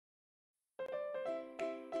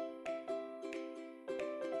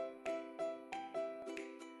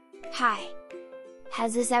Hi!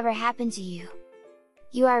 Has this ever happened to you?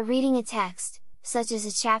 You are reading a text, such as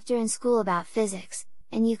a chapter in school about physics,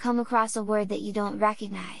 and you come across a word that you don't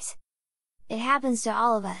recognize. It happens to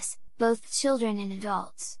all of us, both children and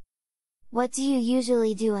adults. What do you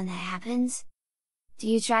usually do when that happens? Do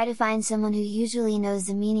you try to find someone who usually knows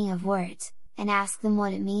the meaning of words, and ask them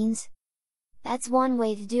what it means? That's one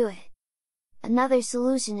way to do it. Another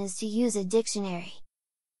solution is to use a dictionary.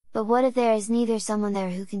 But what if there is neither someone there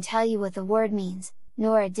who can tell you what the word means,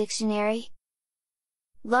 nor a dictionary?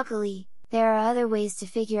 Luckily, there are other ways to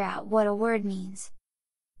figure out what a word means.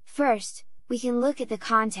 First, we can look at the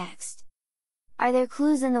context. Are there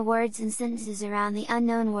clues in the words and sentences around the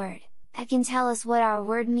unknown word, that can tell us what our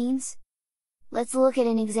word means? Let's look at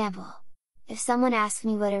an example. If someone asked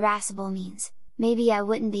me what irascible means, maybe I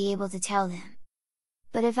wouldn't be able to tell them.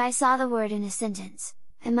 But if I saw the word in a sentence,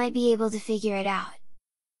 I might be able to figure it out.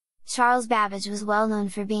 Charles Babbage was well known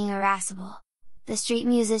for being irascible. The street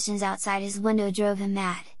musicians outside his window drove him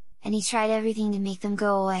mad, and he tried everything to make them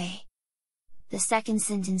go away. The second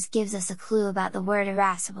sentence gives us a clue about the word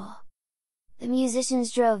irascible. The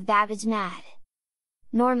musicians drove Babbage mad.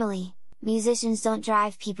 Normally, musicians don't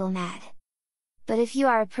drive people mad. But if you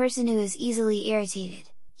are a person who is easily irritated,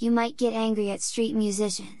 you might get angry at street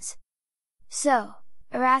musicians. So,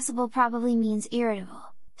 irascible probably means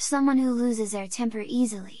irritable, someone who loses their temper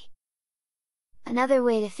easily. Another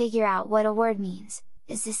way to figure out what a word means,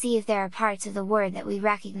 is to see if there are parts of the word that we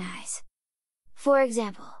recognize. For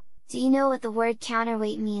example, do you know what the word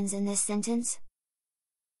counterweight means in this sentence?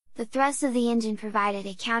 The thrust of the engine provided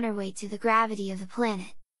a counterweight to the gravity of the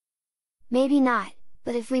planet. Maybe not,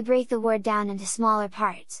 but if we break the word down into smaller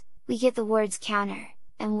parts, we get the words counter,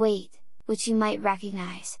 and weight, which you might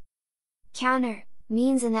recognize. Counter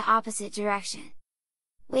means in the opposite direction.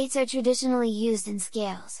 Weights are traditionally used in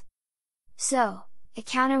scales. So, a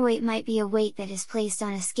counterweight might be a weight that is placed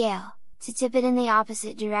on a scale, to tip it in the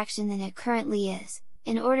opposite direction than it currently is,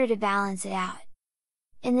 in order to balance it out.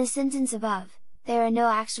 In the sentence above, there are no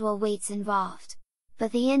actual weights involved,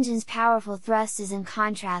 but the engine's powerful thrust is in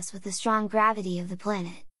contrast with the strong gravity of the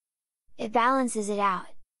planet. It balances it out.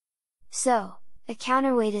 So, a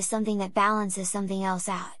counterweight is something that balances something else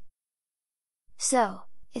out. So,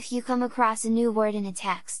 if you come across a new word in a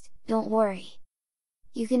text, don't worry.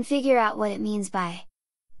 You can figure out what it means by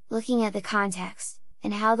looking at the context,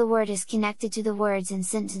 and how the word is connected to the words and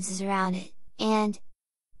sentences around it, and,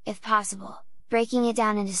 if possible, breaking it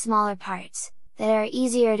down into smaller parts, that are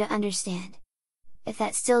easier to understand. If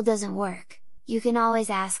that still doesn't work, you can always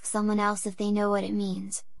ask someone else if they know what it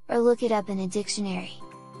means, or look it up in a dictionary.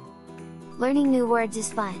 Learning new words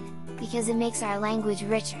is fun, because it makes our language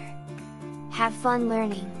richer. Have fun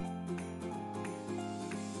learning!